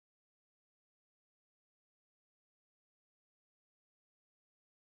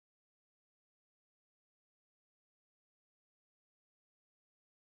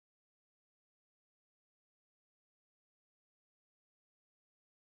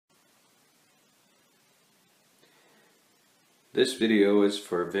This video is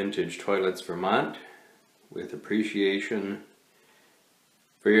for Vintage Toilets Vermont, with appreciation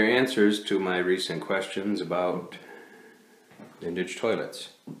for your answers to my recent questions about vintage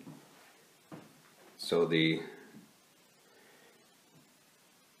toilets. So the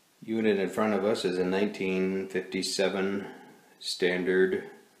unit in front of us is a 1957 standard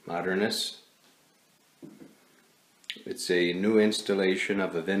Modernus. It's a new installation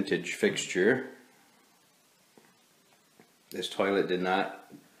of a vintage fixture. This toilet did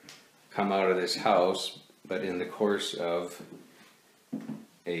not come out of this house, but in the course of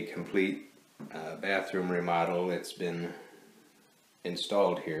a complete bathroom remodel, it's been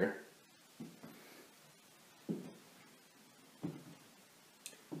installed here.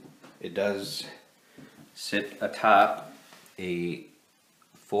 It does sit atop a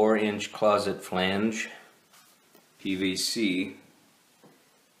 4-inch closet flange PVC,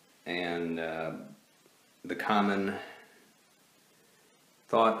 and the common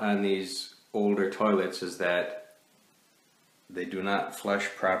thought on these older toilets is that they do not flush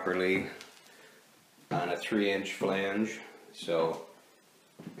properly on a 3-inch flange. So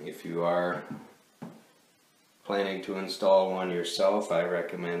if you are planning to install one yourself, I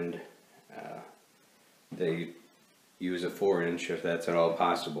recommend that you use a 4-inch if that's at all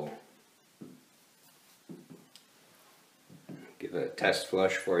possible. Give a test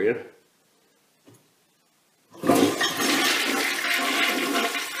flush for you.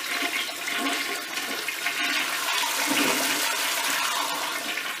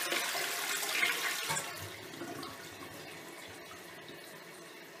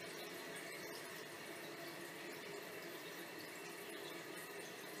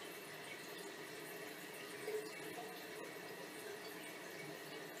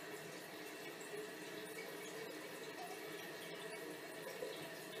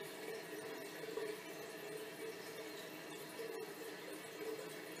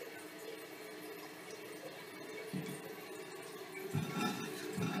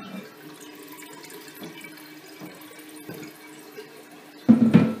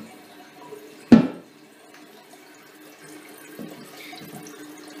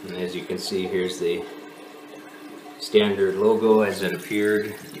 And as you can see, here's the standard logo as it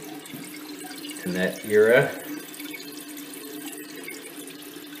appeared in that era.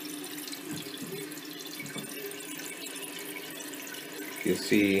 You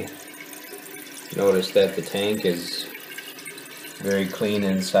see, notice that the tank is very clean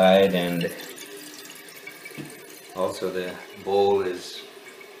inside, and also the bowl is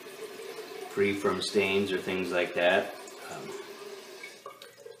free from stains or things like that.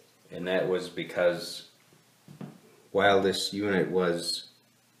 And that was because while this unit was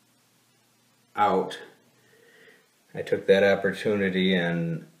out, I took that opportunity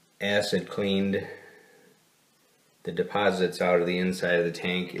and acid cleaned the deposits out of the inside of the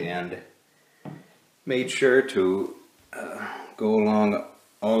tank and made sure to go along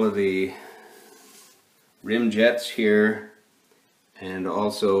all of the rim jets here and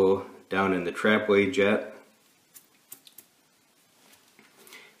also down in the trapway jet.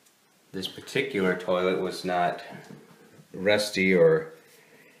 This particular toilet was not rusty or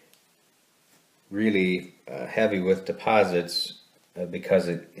really heavy with deposits because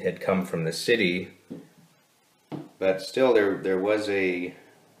it had come from the city, but still there was a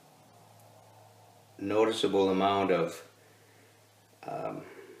noticeable amount of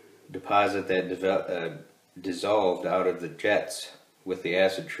deposit that dissolved out of the jets with the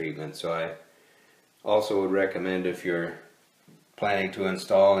acid treatment. So I also would recommend, if you're planning to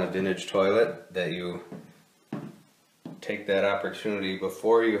install a vintage toilet, that you take that opportunity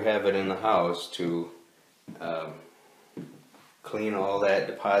before you have it in the house to clean all that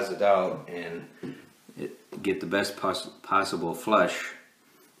deposit out and get the best possible flush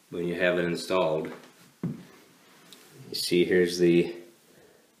when you have it installed. You see, here's the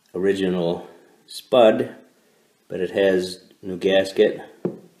original spud, but it has new gasket,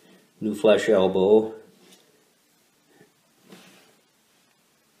 new flush elbow,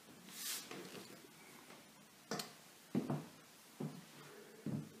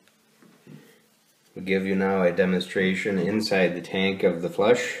 We'll give you now a demonstration inside the tank of the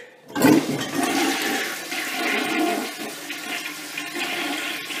flush.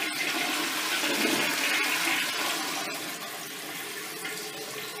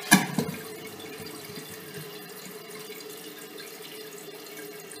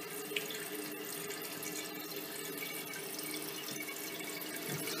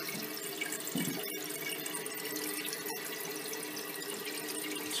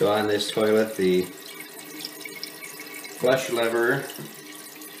 So on this toilet, the flush lever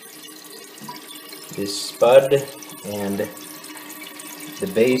is spud and The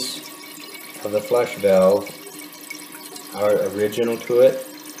base of the flush valve are original to it,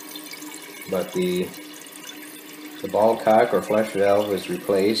 but the ball cock or flush valve is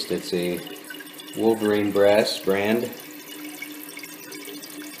replaced. It's a Wolverine brass brand.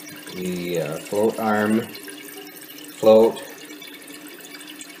 The float arm, float,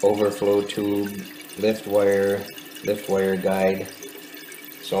 overflow tube, lift wire guide,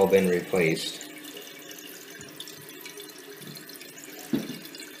 it's all been replaced.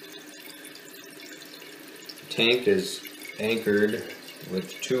 The tank is anchored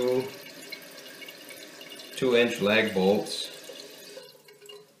with two 2-inch lag bolts,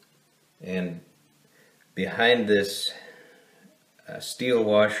 and behind this steel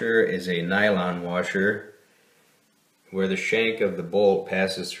washer is a nylon washer where the shank of the bolt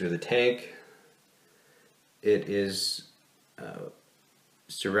passes through the tank. It is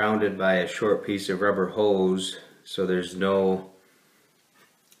surrounded by a short piece of rubber hose, so there's no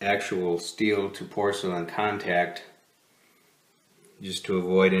actual steel to porcelain contact, just to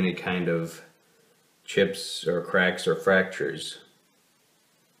avoid any kind of chips or cracks or fractures.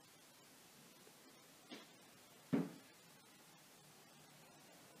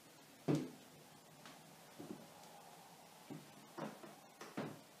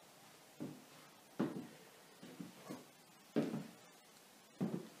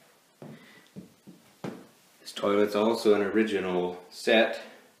 This toilet's also an original set,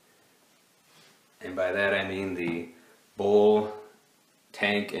 and by that I mean the bowl,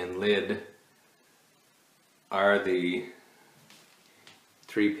 tank, and lid are the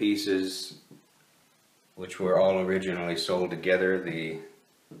 3 pieces which were all originally sold together. The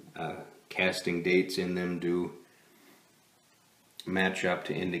casting dates in them do match up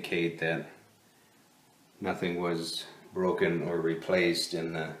to indicate that nothing was broken or replaced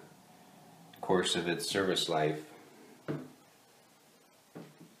in the course of its service life.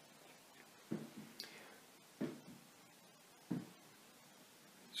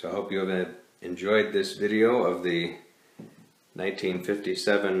 So I hope you have enjoyed this video of the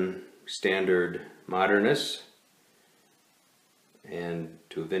 1957 standard Modernus, and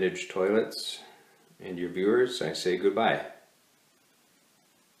to vintage toilets and your viewers I say goodbye.